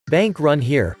Bank run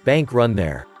here, bank run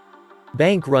there.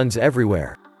 Bank runs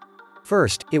everywhere.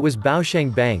 First, it was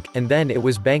Baoshang Bank, and then it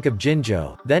was Bank of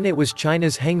Jinzhou, then it was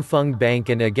China's Heng Feng Bank,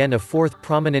 and again a fourth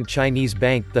prominent Chinese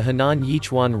bank, the Henan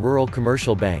Yichuan Rural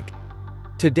Commercial Bank.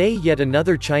 Today yet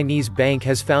another Chinese bank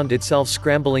has found itself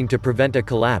scrambling to prevent a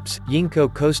collapse.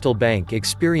 Yingkou Coastal Bank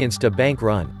experienced a bank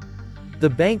run. The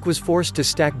bank was forced to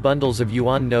stack bundles of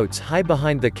yuan notes high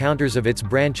behind the counters of its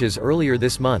branches earlier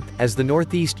this month, as the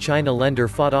Northeast China lender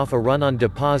fought off a run on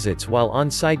deposits while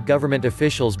on-site government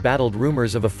officials battled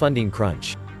rumors of a funding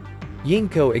crunch.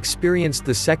 Yingkou experienced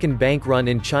the second bank run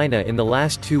in China in the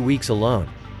last 2 weeks alone.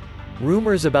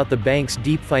 Rumors about the bank's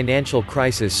deep financial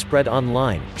crisis spread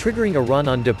online, triggering a run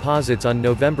on deposits on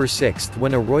November 6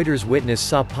 when a Reuters witness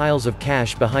saw piles of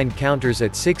cash behind counters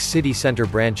at 6 city center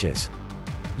branches.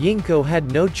 Yingkou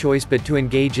had no choice but to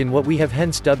engage in what we have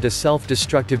hence dubbed a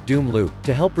self-destructive doom loop.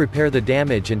 To help repair the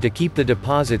damage and to keep the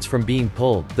deposits from being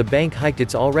pulled, the bank hiked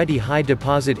its already high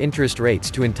deposit interest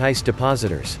rates to entice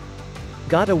depositors.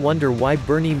 Gotta wonder why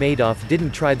Bernie Madoff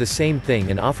didn't try the same thing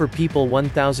and offer people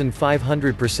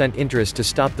 1,500% interest to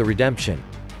stop the redemption.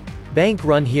 Bank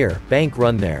run here, bank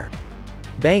run there.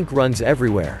 Bank runs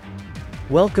everywhere.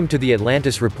 Welcome to the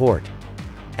Atlantis Report.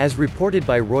 As reported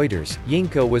by Reuters,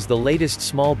 Yingkou was the latest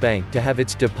small bank to have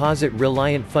its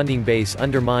deposit-reliant funding base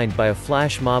undermined by a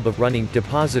flash mob of running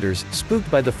depositors,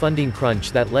 spooked by the funding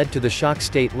crunch that led to the shock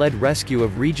state-led rescue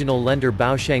of regional lender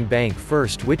Baoshang Bank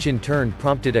first, which in turn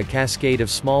prompted a cascade of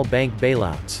small bank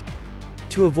bailouts.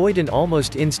 To avoid an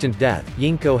almost instant death,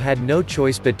 Yingkou had no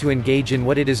choice but to engage in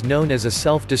what it is known as a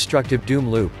self-destructive doom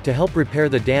loop. To help repair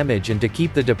the damage and to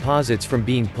keep the deposits from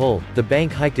being pulled, the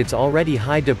bank hiked its already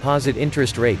high deposit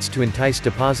interest rates to entice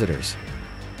depositors.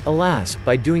 Alas,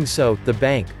 by doing so, the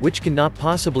bank, which cannot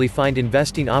possibly find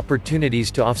investing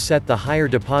opportunities to offset the higher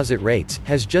deposit rates,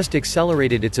 has just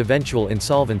accelerated its eventual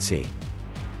insolvency.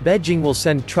 Beijing will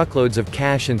send truckloads of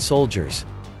cash and soldiers.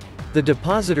 The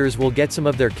depositors will get some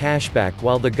of their cash back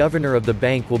while the governor of the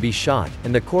bank will be shot,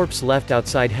 and the corpse left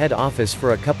outside head office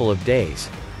for a couple of days.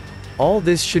 All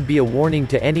this should be a warning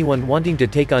to anyone wanting to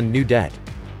take on new debt.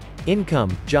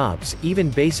 Income, jobs,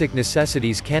 even basic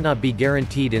necessities cannot be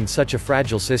guaranteed in such a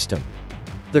fragile system.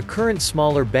 The current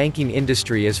smaller banking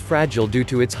industry is fragile due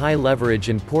to its high leverage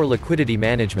and poor liquidity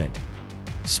management.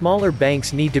 Smaller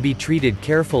banks need to be treated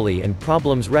carefully and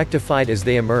problems rectified as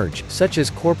they emerge, such as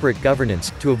corporate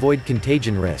governance, to avoid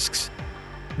contagion risks.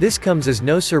 This comes as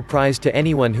no surprise to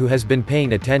anyone who has been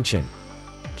paying attention.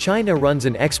 China runs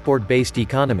an export-based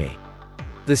economy.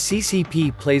 The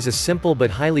CCP plays a simple but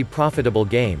highly profitable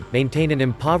game: maintain an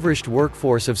impoverished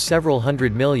workforce of several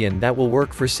hundred million that will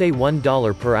work for say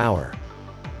 $1 per hour.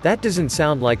 That doesn't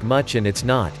sound like much, and it's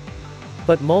not.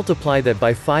 But multiply that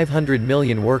by 500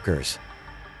 million workers.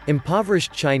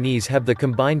 Impoverished Chinese have the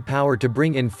combined power to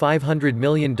bring in $500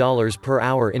 million per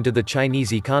hour into the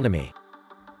Chinese economy.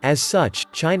 As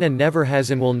such, China never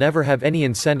has and will never have any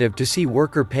incentive to see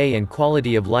worker pay and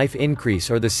quality of life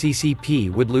increase, or the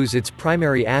CCP would lose its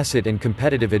primary asset and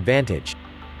competitive advantage.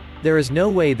 There is no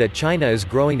way that China is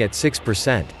growing at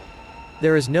 6%.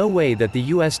 There is no way that the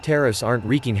US tariffs aren't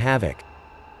wreaking havoc.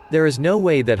 There is no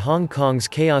way that Hong Kong's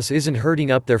chaos isn't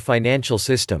hurting up their financial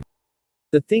system.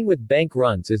 The thing with bank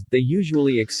runs is, they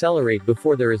usually accelerate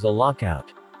before there is a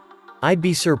lockout. I'd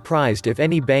be surprised if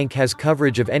any bank has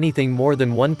coverage of anything more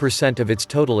than 1% of its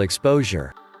total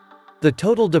exposure. The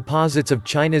total deposits of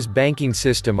China's banking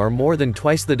system are more than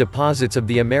twice the deposits of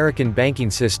the American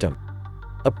banking system.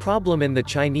 A problem in the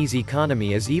Chinese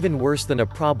economy is even worse than a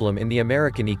problem in the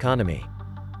American economy.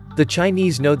 The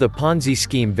Chinese know the Ponzi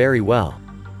scheme very well.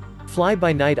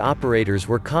 Fly-by-night operators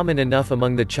were common enough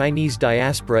among the Chinese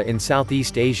diaspora in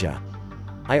Southeast Asia.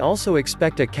 I also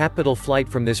expect a capital flight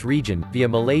from this region, via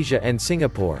Malaysia and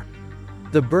Singapore.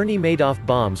 The Bernie Madoff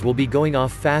bombs will be going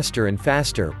off faster and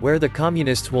faster, where the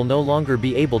communists will no longer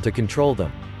be able to control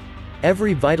them.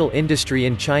 Every vital industry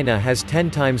in China has 10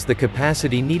 times the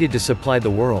capacity needed to supply the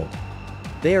world.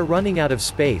 They are running out of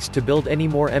space to build any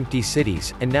more empty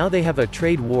cities, and now they have a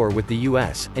trade war with the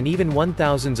US, and even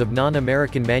thousands of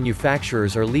non-American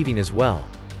manufacturers are leaving as well.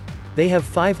 They have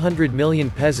 500 million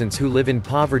peasants who live in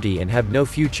poverty and have no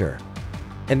future.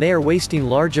 And they are wasting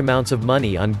large amounts of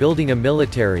money on building a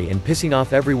military and pissing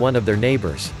off every one of their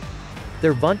neighbors.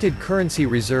 Their vaunted currency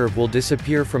reserve will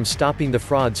disappear from stopping the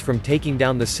frauds from taking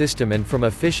down the system, and from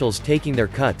officials taking their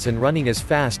cuts and running as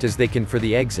fast as they can for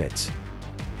the exits.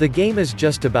 The game is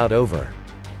just about over.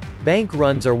 Bank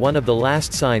runs are one of the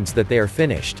last signs that they are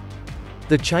finished.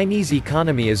 The Chinese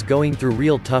economy is going through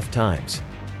real tough times.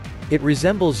 It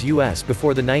resembles US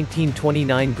before the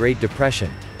 1929 Great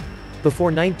Depression.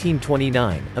 Before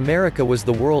 1929, America was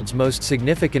the world's most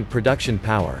significant production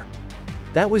power.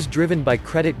 That was driven by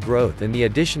credit growth and the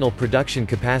additional production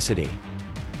capacity.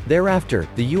 Thereafter,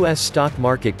 the US stock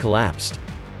market collapsed.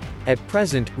 At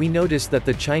present, we notice that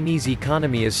the Chinese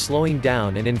economy is slowing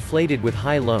down and inflated with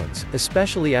high loans,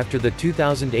 especially after the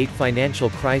 2008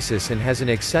 financial crisis, and has an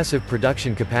excessive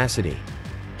production capacity.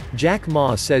 Jack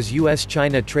Ma says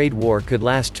US-China trade war could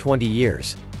last 20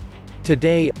 years.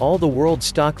 Today, all the world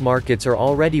stock markets are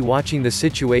already watching the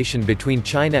situation between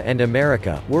China and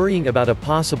America, worrying about a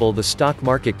possible stock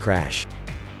market crash.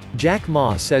 Jack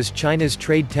Ma says China's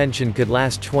trade tension could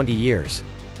last 20 years.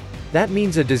 That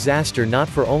means a disaster not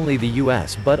for only the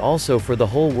US but also for the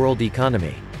whole world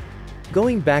economy.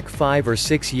 Going back 5 or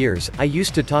 6 years, I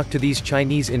used to talk to these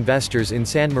Chinese investors in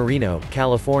San Marino,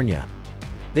 California.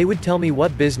 They would tell me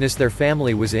what business their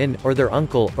family was in, or their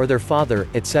uncle, or their father,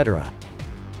 etc.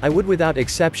 I would without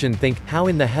exception think, how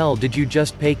in the hell did you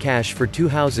just pay cash for 2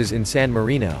 houses in San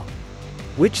Marino?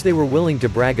 Which they were willing to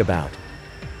brag about.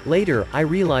 Later, I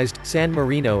realized, San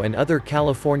Marino and other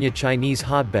California Chinese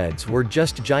hotbeds were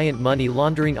just giant money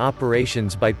laundering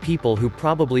operations by people who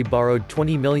probably borrowed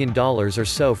 $20 million or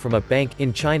so from a bank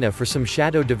in China for some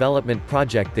shadow development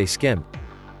project they skimmed.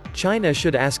 China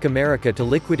should ask America to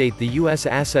liquidate the US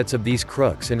assets of these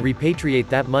crooks and repatriate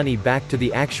that money back to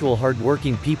the actual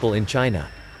hard-working people in China.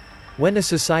 When a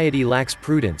society lacks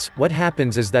prudence, what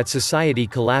happens is that society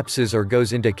collapses or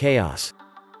goes into chaos.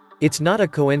 It's not a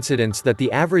coincidence that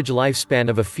the average lifespan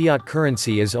of a fiat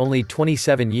currency is only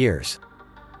 27 years.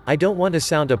 I don't want to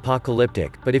sound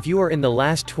apocalyptic, but if you are in the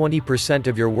last 20%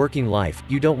 of your working life,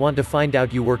 you don't want to find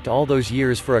out you worked all those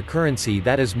years for a currency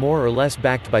that is more or less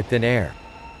backed by thin air.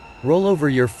 Roll over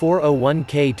your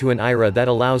 401k to an IRA that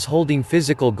allows holding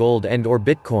physical gold and/or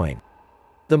Bitcoin.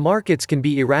 The markets can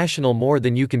be irrational more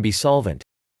than you can be solvent.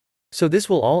 So this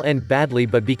will all end badly,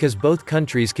 but because both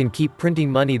countries can keep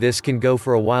printing money, this can go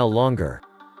for a while longer.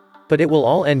 But it will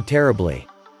all end terribly.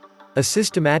 A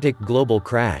systematic global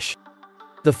crash.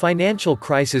 The financial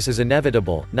crisis is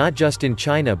inevitable, not just in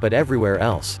China but everywhere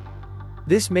else.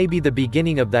 This may be the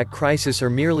beginning of that crisis or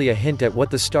merely a hint at what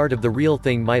the start of the real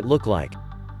thing might look like.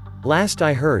 Last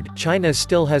I heard, China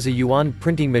still has a yuan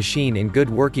printing machine in good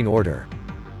working order.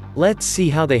 Let's see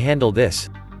how they handle this.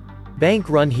 Bank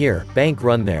run here, bank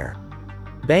run there.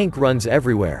 Bank runs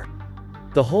everywhere.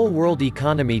 The whole world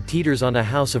economy teeters on a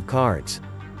house of cards.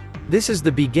 This is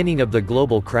the beginning of the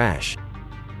global crash.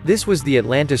 This was the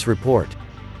Atlantis Report.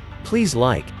 Please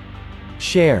like,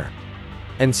 share,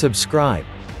 and subscribe.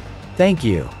 Thank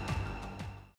you.